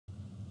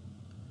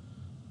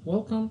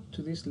Welcome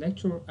to this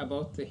lecture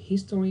about the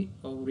history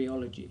of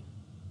rheology,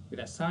 with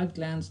a side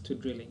glance to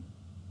drilling.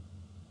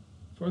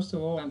 First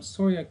of all, I'm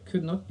sorry I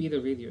could not be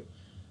there with you,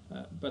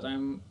 but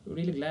I'm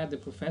really glad the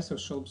professor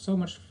showed so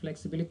much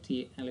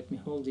flexibility and let me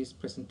hold these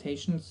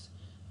presentations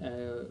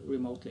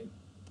remotely.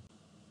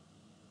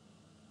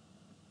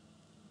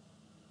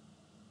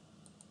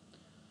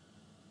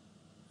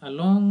 A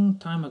long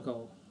time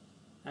ago,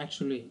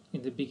 actually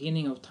in the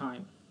beginning of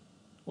time,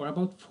 or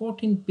about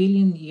 14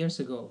 billion years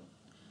ago,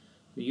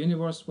 the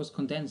universe was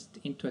condensed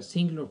into a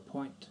singular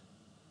point.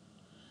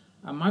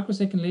 A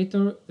microsecond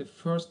later, the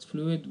first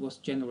fluid was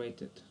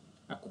generated,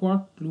 a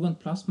quark-gluon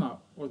plasma,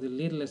 or the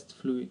littlest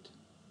fluid.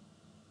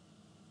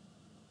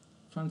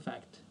 Fun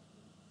fact.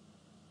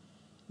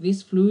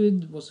 This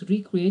fluid was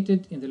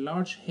recreated in the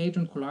Large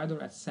Hadron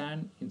Collider at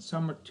CERN in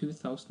summer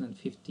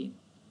 2015.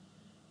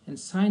 And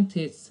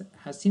scientists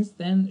have since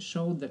then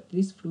showed that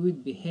this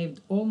fluid behaved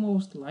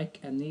almost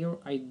like a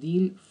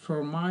near-ideal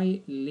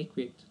Fermi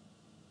liquid.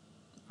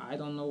 I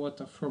don't know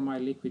what a Fermi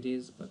liquid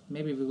is, but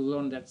maybe we will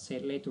learn that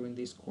later in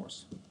this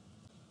course.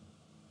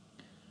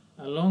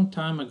 A long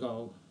time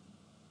ago,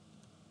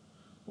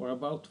 or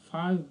about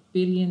 5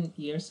 billion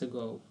years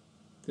ago,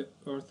 the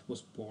Earth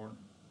was born.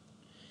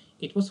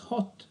 It was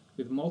hot,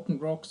 with molten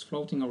rocks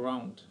floating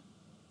around.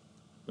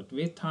 But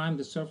with time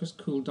the surface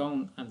cooled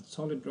down and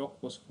solid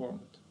rock was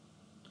formed.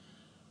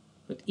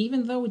 But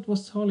even though it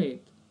was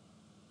solid,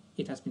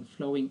 it has been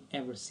flowing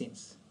ever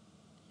since.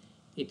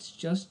 It's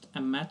just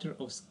a matter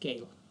of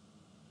scale.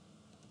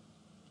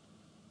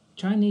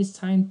 Chinese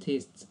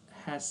scientists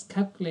has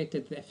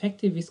calculated the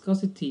effective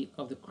viscosity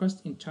of the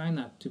crust in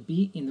China to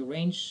be in the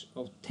range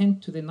of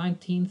 10 to the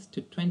 19th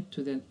to 20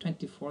 to the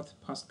 24th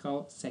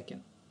Pascal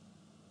second.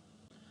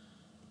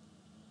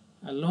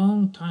 A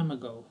long time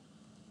ago,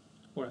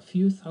 or a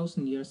few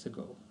thousand years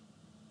ago,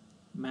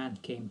 man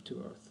came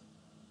to Earth.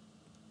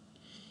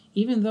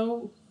 Even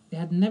though they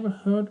had never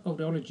heard of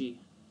rheology,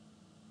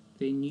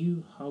 they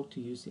knew how to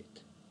use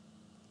it.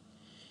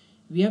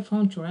 We have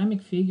found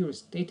ceramic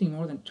figures dating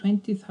more than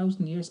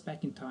 20,000 years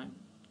back in time,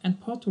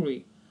 and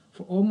pottery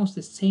for almost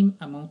the same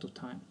amount of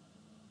time.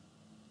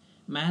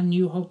 Man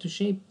knew how to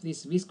shape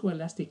this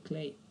viscoelastic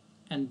clay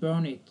and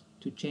burn it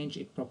to change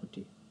its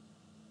property.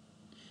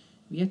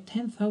 We have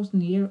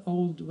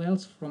 10,000-year-old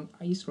wells from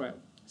Israel,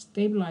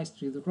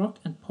 stabilized with rock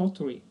and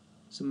pottery,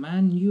 so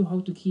man knew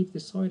how to keep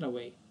the soil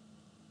away.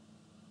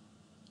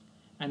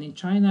 And in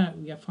China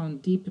we have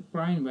found deep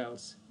brine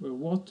wells, where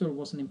water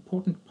was an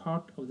important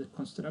part of the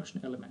construction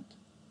element.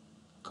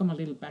 Come a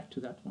little back to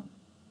that one.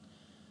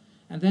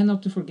 And then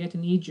not to forget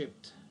in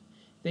Egypt,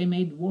 they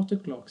made water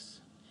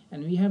clocks,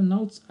 and we have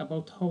notes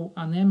about how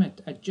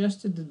Anemet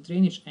adjusted the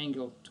drainage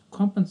angle to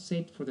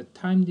compensate for the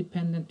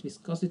temperature-dependent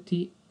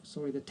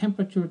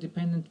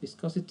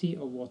viscosity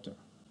of water.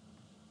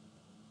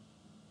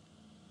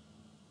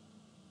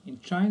 In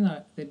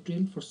China, they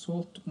drilled for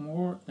salt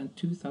more than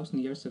 2,000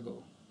 years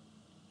ago.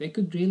 They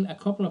could drill a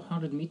couple of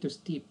 100 meters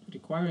deep,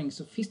 requiring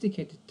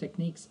sophisticated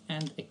techniques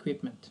and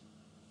equipment.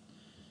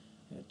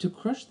 To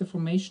crush the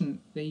formation,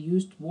 they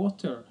used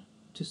water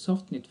to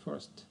soften it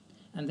first,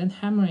 and then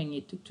hammering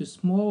it to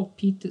small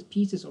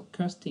pieces or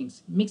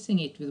castings, mixing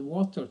it with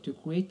water to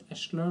create a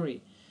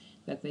slurry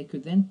that they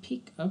could then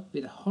pick up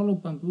with a hollow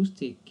bamboo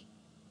stick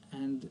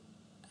and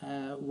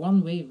a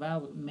one-way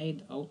valve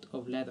made out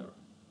of leather.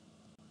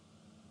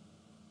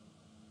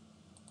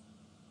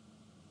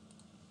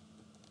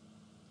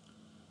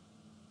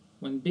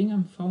 When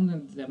Bingham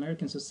founded the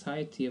American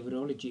Society of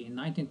Rheology in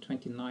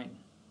 1929,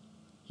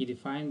 he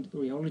defined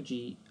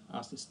rheology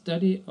as the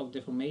study of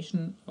the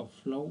formation of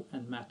flow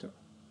and matter.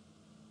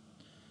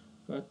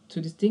 But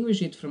to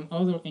distinguish it from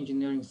other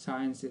engineering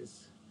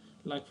sciences,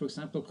 like for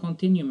example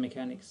continuum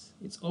mechanics,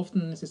 it's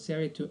often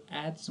necessary to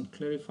add some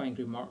clarifying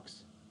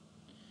remarks.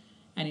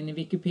 And in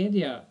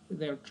Wikipedia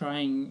they're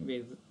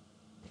trying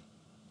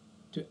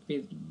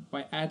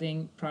by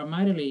adding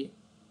primarily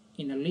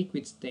in a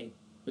liquid state,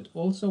 but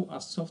also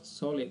a soft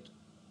solid,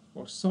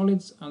 or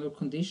solids under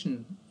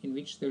condition in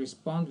which they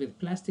respond with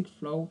plastic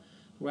flow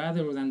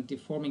rather than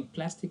deforming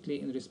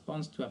plastically in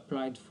response to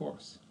applied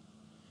force.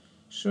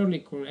 Surely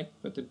correct,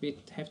 but a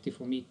bit hefty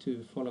for me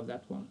to follow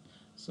that one.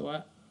 So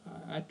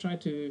I try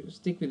to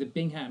stick with the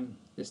Bingham,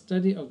 the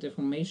study of the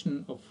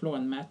formation of flow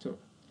and matter,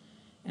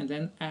 and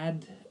then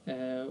add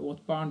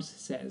what Barnes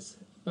says.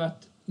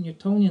 But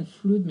Newtonian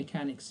fluid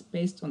mechanics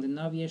based on the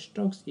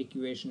Navier-Stokes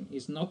equation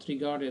is not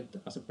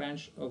regarded as a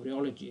branch of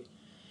rheology,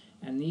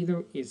 and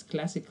neither is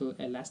classical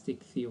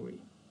elastic theory.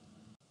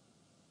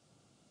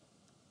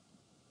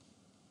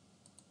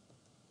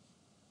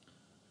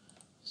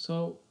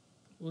 So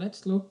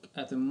let's look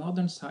at the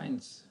modern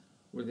science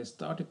where they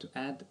started to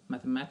add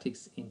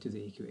mathematics into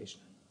the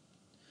equation,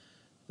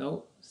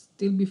 though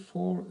still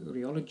before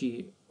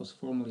rheology was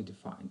formally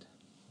defined.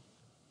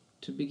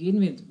 To begin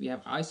with, we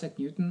have Isaac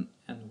Newton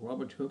and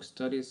Robert Hooke's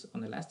studies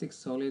on elastic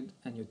solid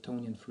and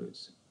Newtonian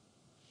fluids.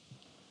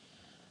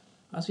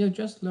 As we have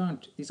just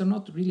learned, these are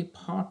not really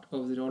part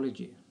of the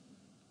rheology,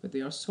 but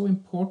they are so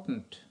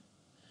important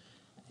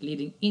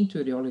leading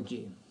into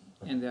rheology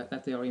and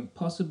that they are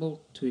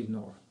impossible to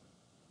ignore.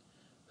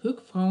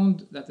 Hooke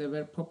found that there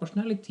were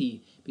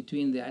proportionality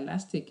between the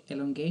elastic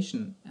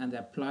elongation and the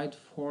applied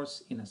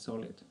force in a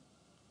solid,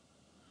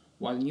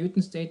 while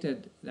Newton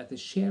stated that the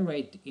shear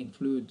rate in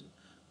fluid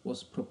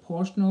was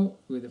proportional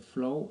with the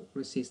flow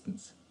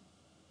resistance.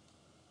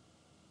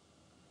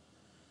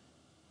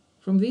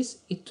 From this,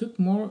 it took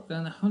more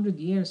than 100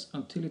 years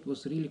until it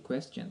was really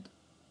questioned,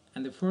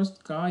 and the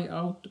first guy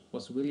out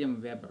was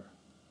William Weber.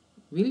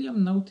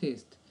 William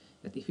noticed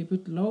that if he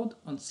put load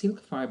on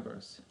silk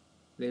fibers,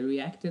 they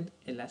reacted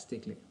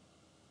elastically,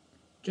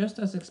 just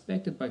as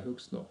expected by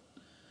Hooke's law.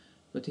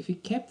 But if he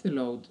kept the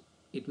load,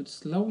 it would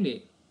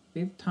slowly,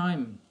 with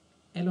time,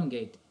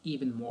 elongate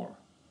even more.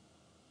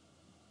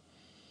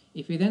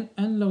 If we then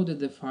unloaded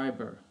the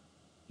fiber,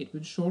 it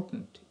would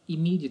shorten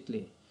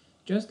immediately,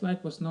 just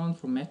like was known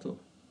for metal.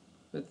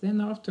 But then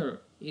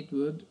after, it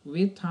would,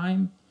 with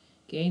time,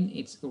 gain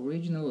its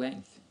original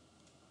length.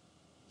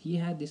 He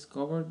had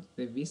discovered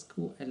the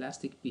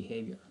viscoelastic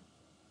behavior.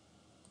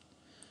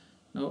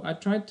 Now, I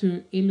tried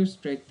to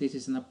illustrate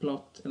this in a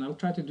plot, and I'll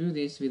try to do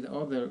this with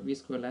other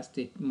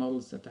viscoelastic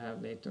models that I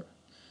have later.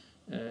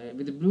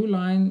 With the blue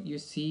line, you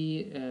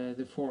see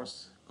the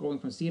force going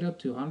from 0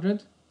 to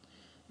 100,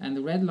 and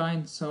the red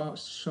line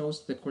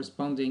shows the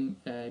corresponding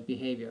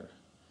behavior.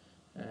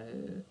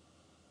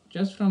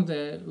 Just from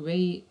the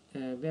way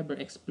Weber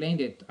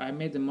explained it, I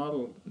made the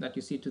model that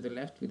you see to the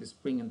left with the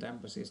spring and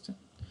damper system.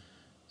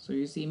 So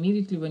you see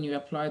immediately when you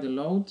apply the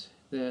load,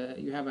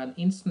 you have an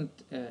instant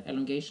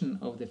elongation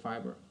of the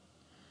fiber.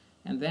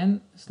 And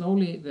then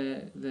slowly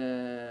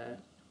the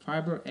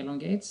fiber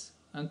elongates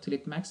until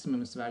its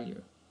maximum value.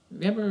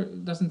 Weber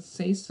doesn't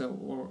say so,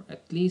 or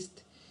at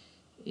least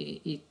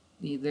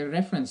the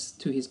reference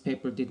to his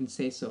paper didn't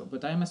say so,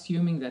 but I'm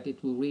assuming that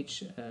it will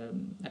reach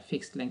a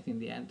fixed length in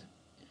the end.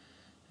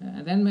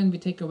 And then when we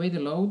take away the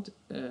load,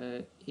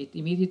 it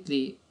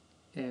immediately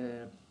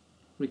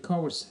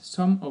recovers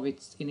some of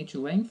its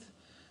initial length,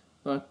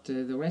 but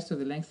the rest of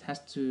the length has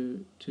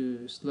to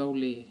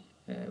slowly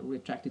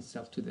retract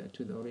itself to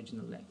the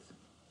original length.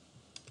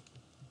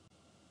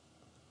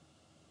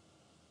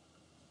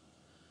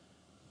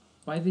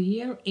 By the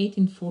year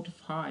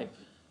 1845,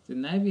 the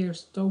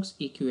Navier-Stokes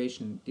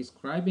equation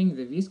describing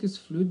the viscous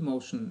fluid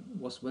motion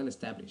was well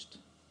established.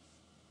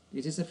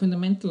 This is a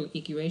fundamental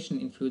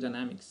equation in fluid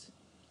dynamics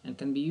and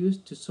can be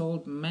used to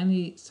solve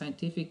many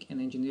scientific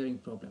and engineering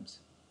problems.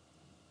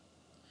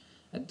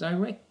 A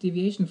direct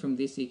deviation from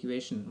this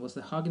equation was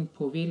the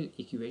Hagen-Pouville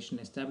equation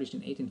established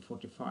in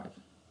 1845.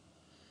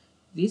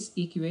 This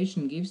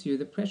equation gives you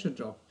the pressure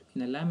drop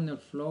in a laminar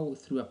flow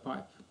through a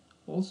pipe,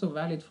 also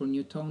valid for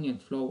Newtonian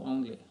flow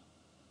only.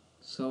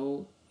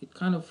 So it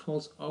kind of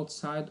falls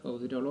outside of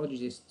the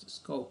rheologist's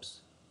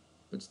scopes,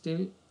 but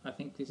still I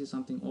think this is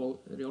something all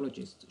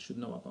rheologists should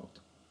know about.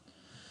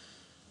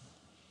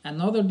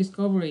 Another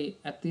discovery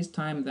at this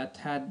time that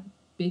had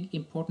big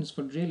importance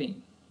for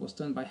drilling was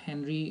done by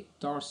Henry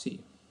Darcy.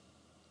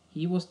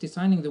 He was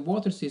designing the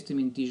water system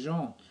in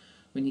Dijon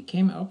when he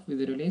came up with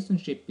the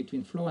relationship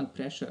between flow and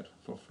pressure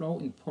for flow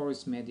in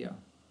porous media.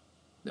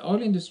 The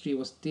oil industry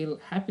was still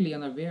happily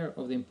unaware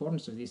of the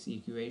importance of this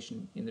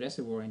equation in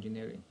reservoir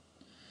engineering.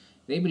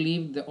 They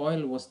believed the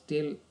oil was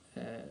still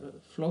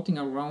floating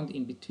around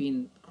in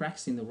between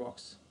cracks in the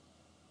rocks.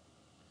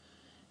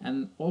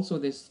 And also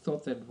they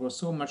thought that there was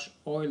so much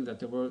oil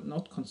that they were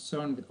not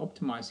concerned with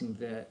optimizing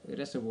the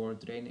reservoir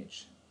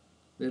drainage.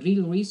 The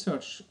real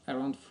research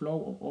around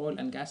flow of oil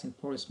and gas in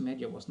porous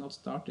media was not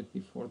started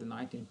before the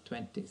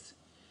 1920s.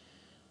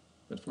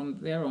 But from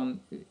there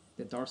on,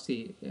 the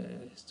Darcy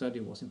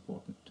study was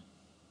important.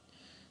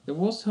 There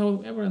was,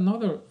 however,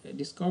 another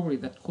discovery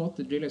that caught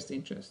the driller's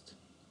interest.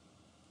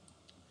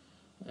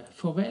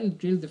 Fauvel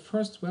drilled the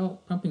first well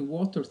pumping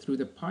water through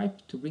the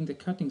pipe to bring the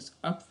cuttings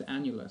up the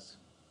annulus.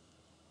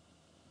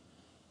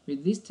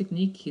 With this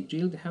technique, he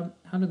drilled a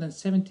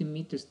 170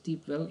 meters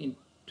deep well in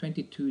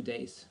 22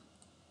 days,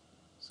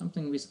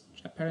 something which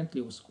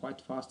apparently was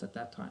quite fast at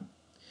that time.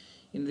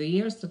 In the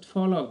years that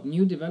followed,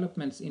 new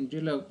developments in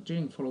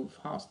drilling followed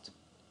fast,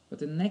 but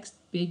the next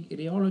big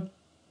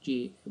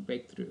rheology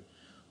breakthrough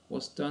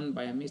was done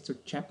by a Mr.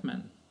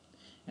 Chapman,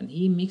 and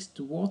he mixed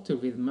water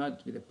with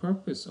mud with the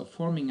purpose of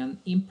forming an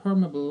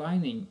impermeable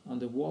lining on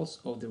the walls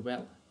of the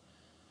well.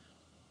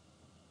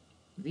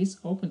 This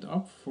also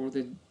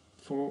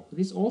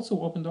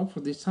opened up for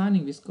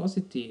designing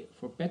viscosity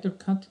for better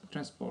cut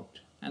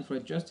transport and for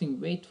adjusting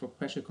weight for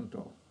pressure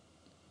control.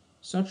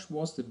 Such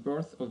was the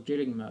birth of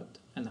drilling mud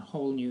and a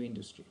whole new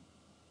industry.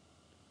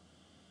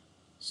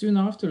 Soon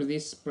after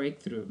this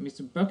breakthrough,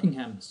 Mr.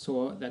 Buckingham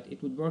saw that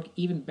it would work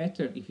even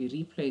better if he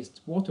replaced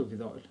water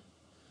with oil.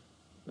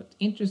 But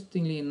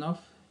interestingly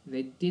enough,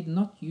 they did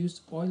not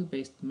use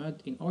oil-based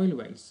mud in oil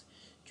wells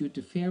due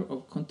to fear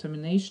of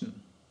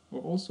contamination,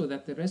 or also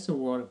that the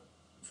reservoir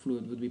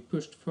fluid would be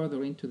pushed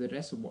further into the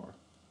reservoir.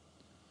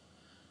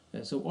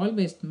 So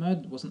oil-based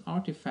mud was an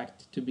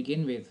artifact to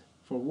begin with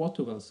for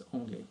water wells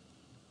only.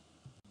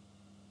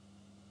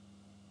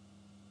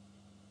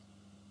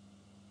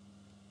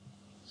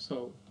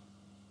 So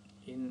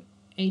In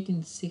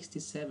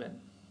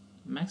 1867,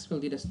 Maxwell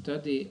did a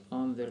study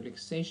on the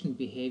relaxation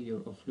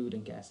behavior of fluid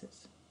and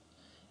gases,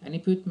 and he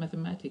put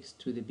mathematics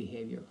to the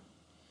behavior.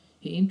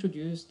 He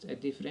introduced a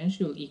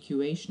differential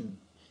equation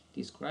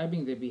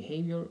describing the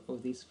behavior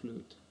of this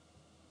fluid.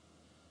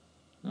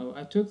 Now,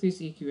 I took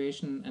this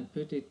equation and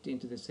put it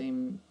into the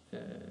same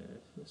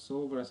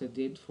solver as I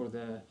did for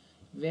the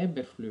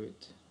Weber fluid,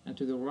 and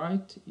to the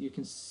right you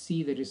can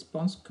see the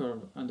response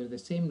curve under the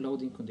same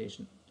loading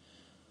condition.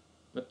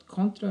 But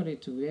contrary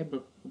to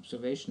Weber's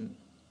observation,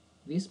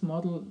 this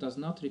model does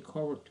not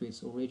recover to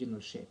its original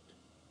shape.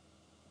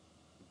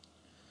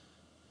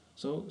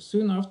 So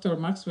soon after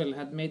Maxwell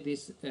had made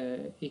this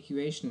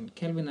equation,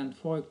 Kelvin and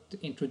Voigt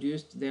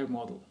introduced their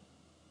model.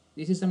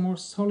 This is a more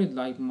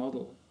solid-like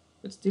model,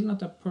 but still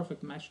not a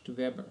perfect match to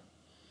Weber.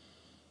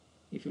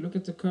 If you look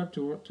at the curve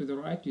to the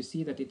right, you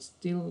see that it's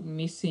still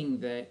missing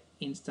the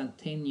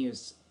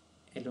instantaneous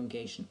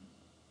elongation.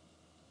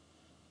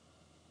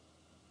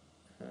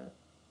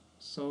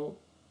 So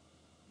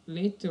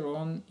later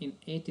on in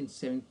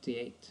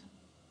 1878,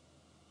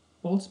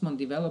 Boltzmann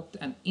developed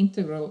an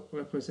integral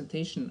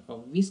representation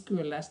of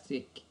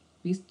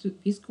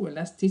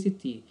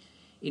viscoelasticity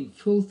in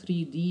full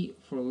 3D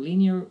for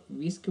linear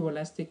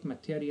viscoelastic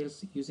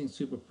materials using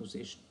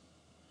superposition.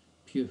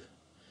 Phew.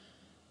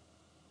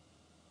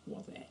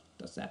 What the heck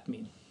does that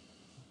mean?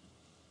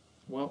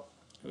 Well,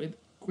 with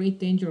great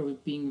danger of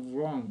it being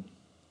wrong,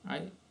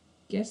 I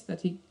guess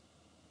that he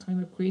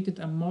kind of created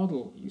a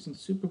model using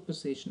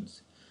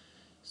superpositions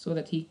so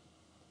that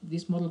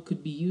this model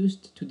could be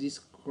used to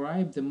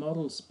describe the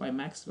models by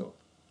Maxwell,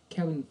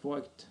 Kelvin,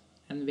 Voigt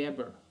and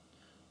Weber,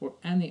 or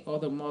any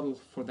other model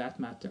for that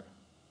matter,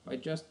 by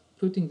just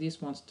putting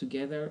these ones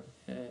together,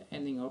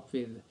 ending up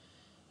with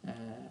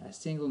a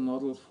single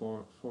model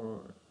for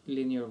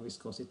linear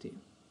viscosity.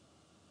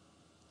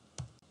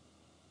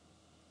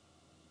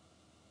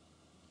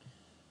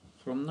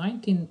 From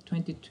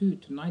 1922 to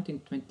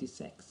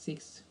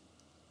 1926,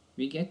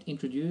 we get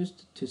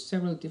introduced to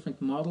several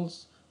different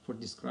models for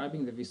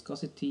describing the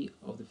viscosity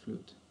of the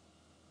fluid.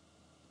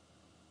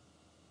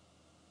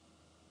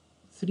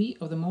 Three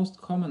of the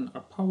most common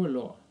are power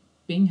law,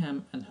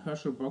 Bingham and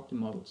Herschel-Brockley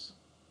models.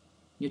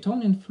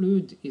 Newtonian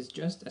fluid is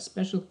just a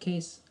special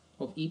case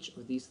of each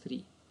of these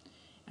three,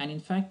 and in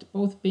fact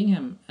both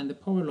Bingham and the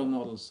power law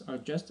models are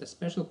just a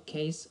special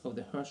case of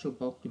the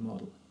Herschel-Brockley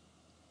model.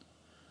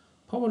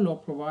 Power law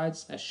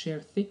provides a shear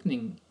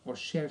thickening or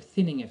shear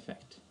thinning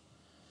effect.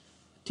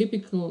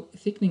 Typical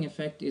thickening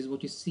effect is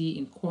what you see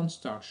in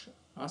cornstarch,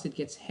 as it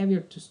gets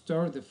heavier to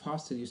stir the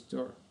faster you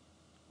stir.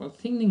 While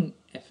thinning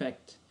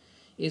effect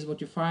is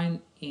what you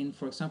find in,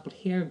 for example,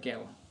 hair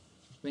gel.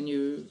 When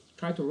you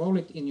try to roll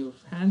it in your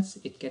hands,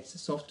 it gets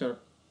softer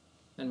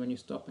than when you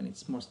stop and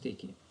it's more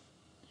sticky.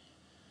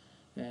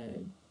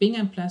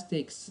 Bingham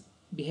plastics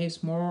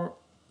behaves more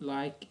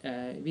like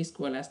a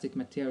viscoelastic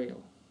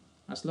material.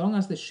 As long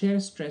as the shear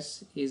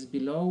stress is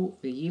below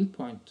the yield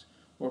point,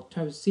 or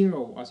tau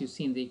zero as you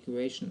see in the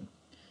equation,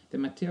 the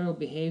material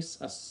behaves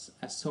as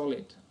a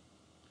solid,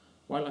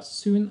 while as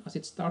soon as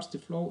it starts to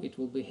flow it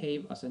will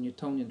behave as a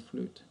Newtonian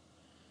fluid.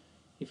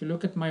 If you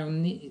look at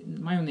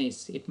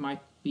mayonnaise, it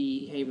might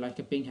behave like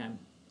a Bingham.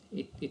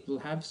 It will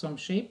have some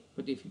shape,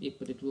 but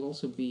it will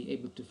also be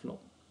able to flow.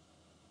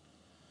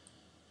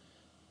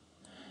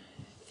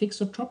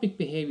 Thixotropic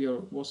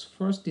behavior was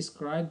first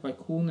described by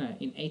Kuhne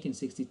in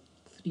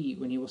 1863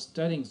 when he was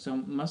studying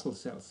some muscle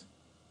cells.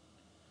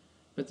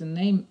 But the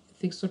name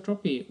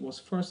thixotropy was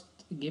first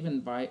given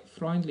by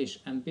Freundlich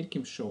and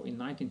Birkimshaw in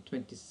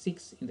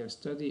 1926 in their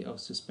study of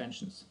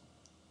suspensions.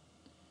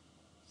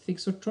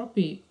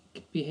 Thixotropic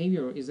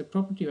behavior is the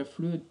property of a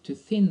fluid to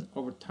thin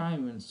over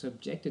time when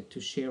subjected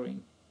to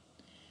shearing,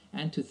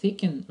 and to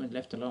thicken when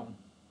left alone.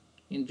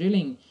 In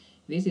drilling,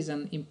 this is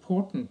an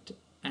important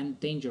and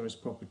dangerous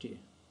property.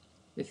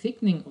 The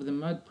thickening of the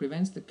mud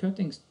prevents the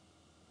cuttings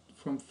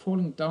from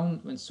falling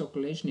down when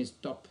circulation is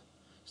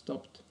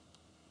stopped.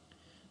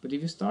 But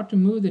if you start to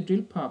move the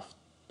drill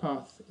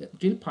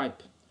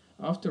pipe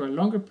after a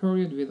longer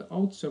period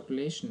without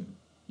circulation,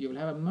 you will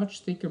have a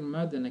much thicker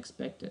mud than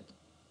expected,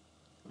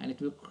 and it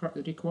will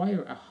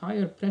require a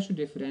higher pressure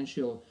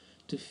differential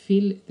to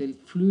fill the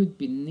fluid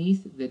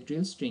beneath the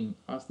drill string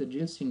as the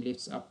drill string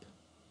lifts up.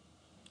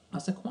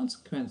 As a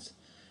consequence,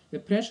 the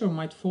pressure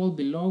might fall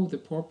below the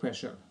pore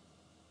pressure,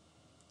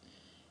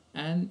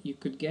 and you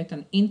could get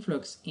an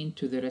influx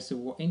into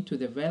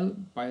the well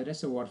by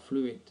reservoir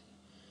fluid.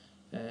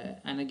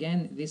 And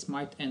again, this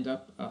might end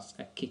up as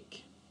a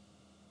kick.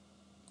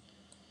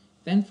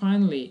 Then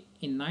finally,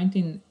 in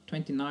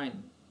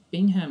 1929,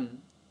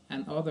 Bingham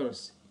and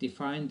others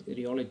defined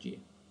rheology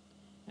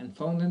and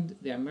founded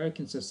the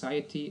American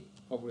Society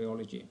of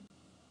Rheology.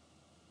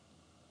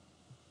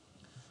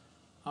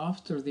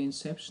 After the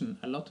inception,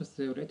 a lot of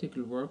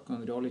theoretical work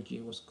on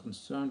rheology was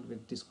concerned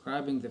with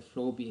describing the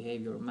flow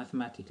behavior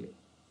mathematically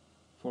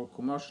for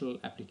commercial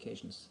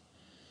applications.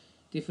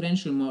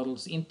 Differential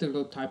models,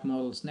 integral type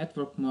models,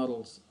 network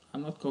models.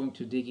 I'm not going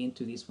to dig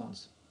into these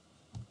ones.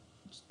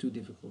 It's too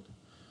difficult.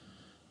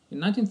 In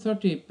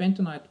 1930,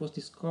 bentonite was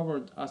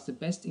discovered as the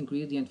best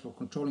ingredient for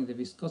controlling the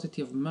viscosity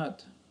of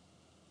mud.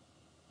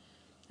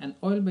 And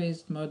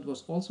oil-based mud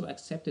was also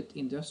accepted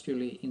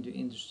industrially in the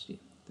industry.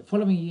 The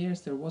following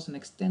years there was an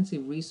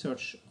extensive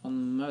research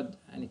on mud,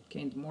 and it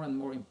gained more and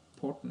more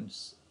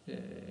importance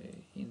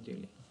in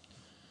drilling.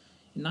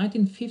 In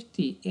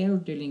 1950, air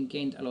drilling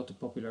gained a lot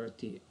of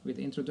popularity with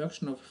the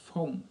introduction of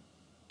foam.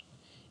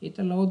 It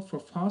allowed for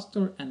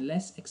faster and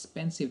less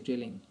expensive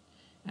drilling,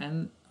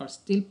 and are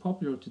still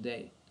popular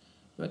today,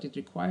 but it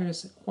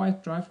requires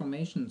quite dry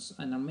formations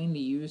and are mainly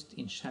used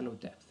in shallow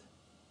depth.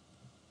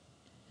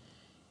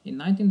 In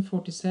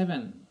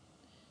 1947,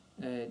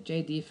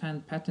 J.D.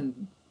 Fan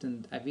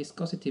patented a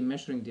viscosity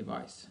measuring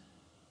device.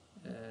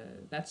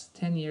 That's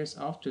 10 years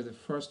after the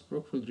first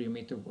Brookfield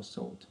rheometer was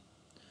sold.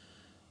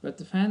 But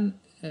the Fan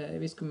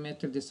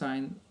viscometer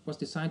design was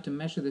designed to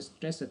measure the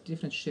stress at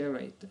different shear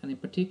rate, and in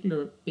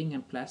particular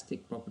Bingham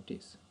plastic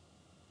properties.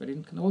 But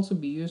it can also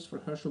be used for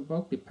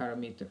Herschel-Bulkley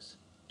parameters.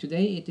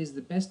 Today it is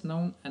the best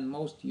known and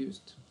most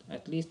used,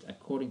 at least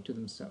according to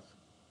themselves.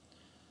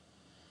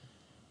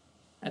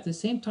 At the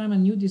same time, a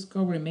new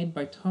discovery made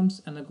by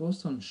Thoms and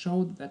Augustin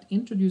showed that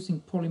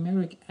introducing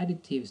polymeric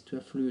additives to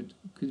a fluid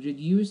could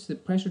reduce the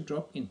pressure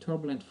drop in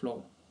turbulent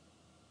flow.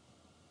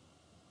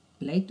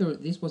 Later,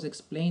 this was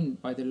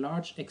explained by the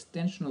large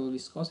extensional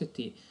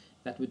viscosity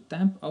that would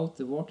damp out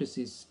the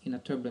vortices in a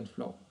turbulent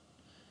flow.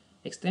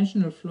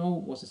 Extensional flow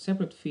was a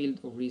separate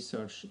field of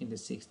research in the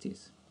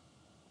 60s.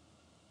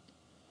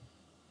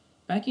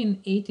 Back in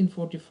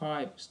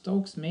 1845,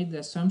 Stokes made the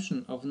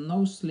assumption of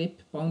no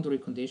slip boundary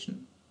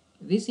condition.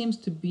 This seems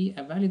to be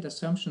a valid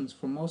assumption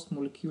for most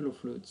molecular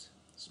fluids,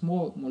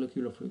 small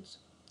molecular fluids.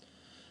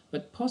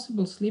 But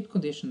possible slip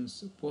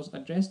conditions was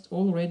addressed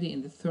already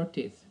in the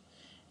 30s,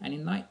 and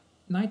in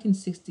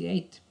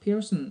 1968,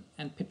 Pearson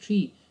and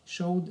Petrie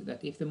showed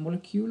that if the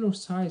molecular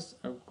size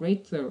are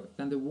greater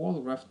than the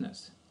wall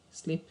roughness,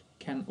 slip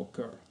can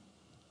occur.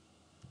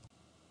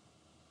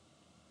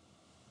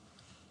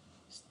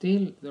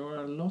 Still, there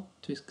are a lot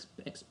to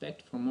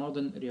expect from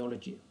modern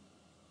rheology.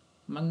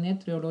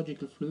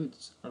 Magnet-rheological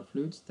fluids are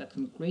fluids that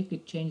can greatly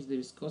change the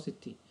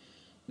viscosity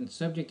when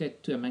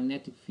subjected to a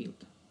magnetic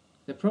field.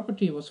 The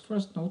property was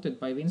first noted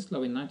by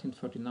Winslow in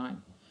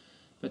 1939,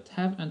 but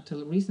have not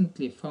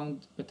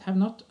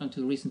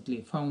until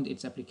recently found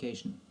its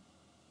application.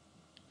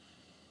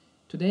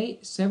 Today,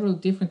 several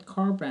different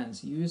car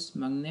brands use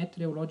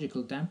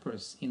magnet-rheological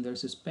dampers in their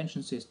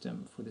suspension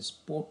system for the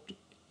sport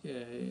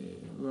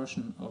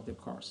version of their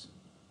cars.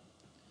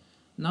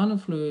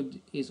 Nanofluid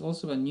is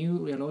also a new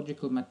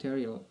rheological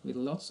material with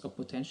lots of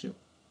potential,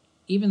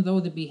 even though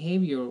the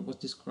behavior was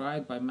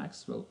described by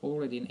Maxwell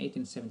already in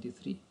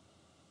 1873.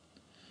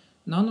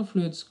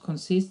 Nanofluids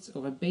consists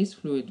of a base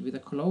fluid with a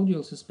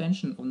colloidal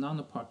suspension of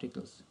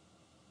nanoparticles.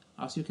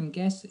 As you can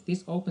guess,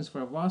 this opens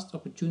for a vast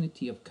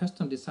opportunity of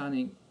custom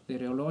designing the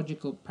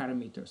rheological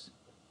parameters.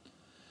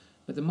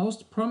 But the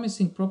most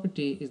promising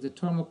property is the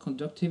thermal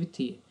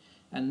conductivity,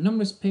 and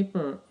numerous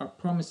papers are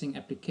promising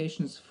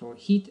applications for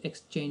heat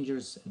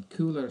exchangers and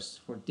coolers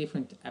for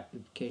different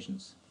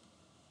applications.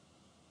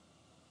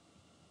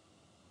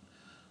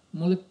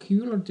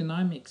 Molecular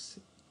dynamics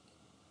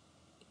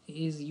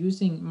is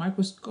using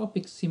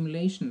microscopic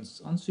simulations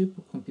on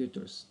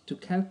supercomputers to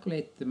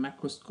calculate the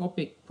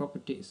macroscopic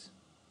properties.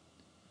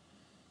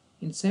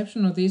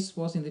 Inception of this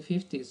was in the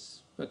 50s,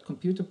 but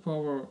computer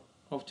power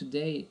of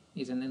today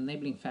is an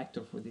enabling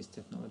factor for this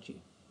technology.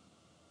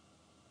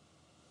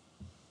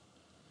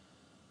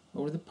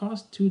 Over the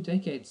past 2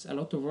 decades, a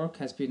lot of work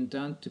has been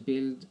done to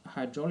build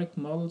hydraulic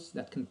models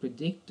that can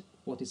predict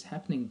what is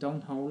happening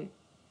downhole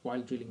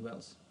while drilling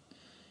wells,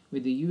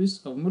 with the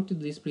use of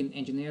multidisciplinary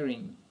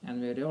engineering,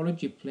 and where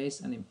rheology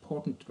plays an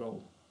important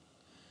role.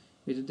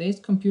 With today's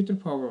computer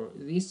power,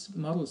 these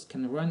models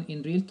can run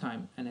in real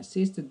time and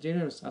assist the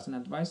drillers as an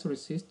advisory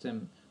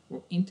system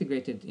or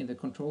integrated in the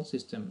control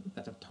system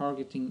that are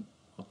targeting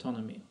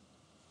autonomy.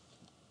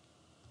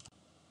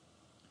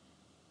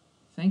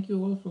 Thank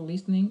you all for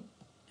listening,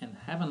 and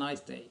have a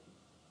nice day.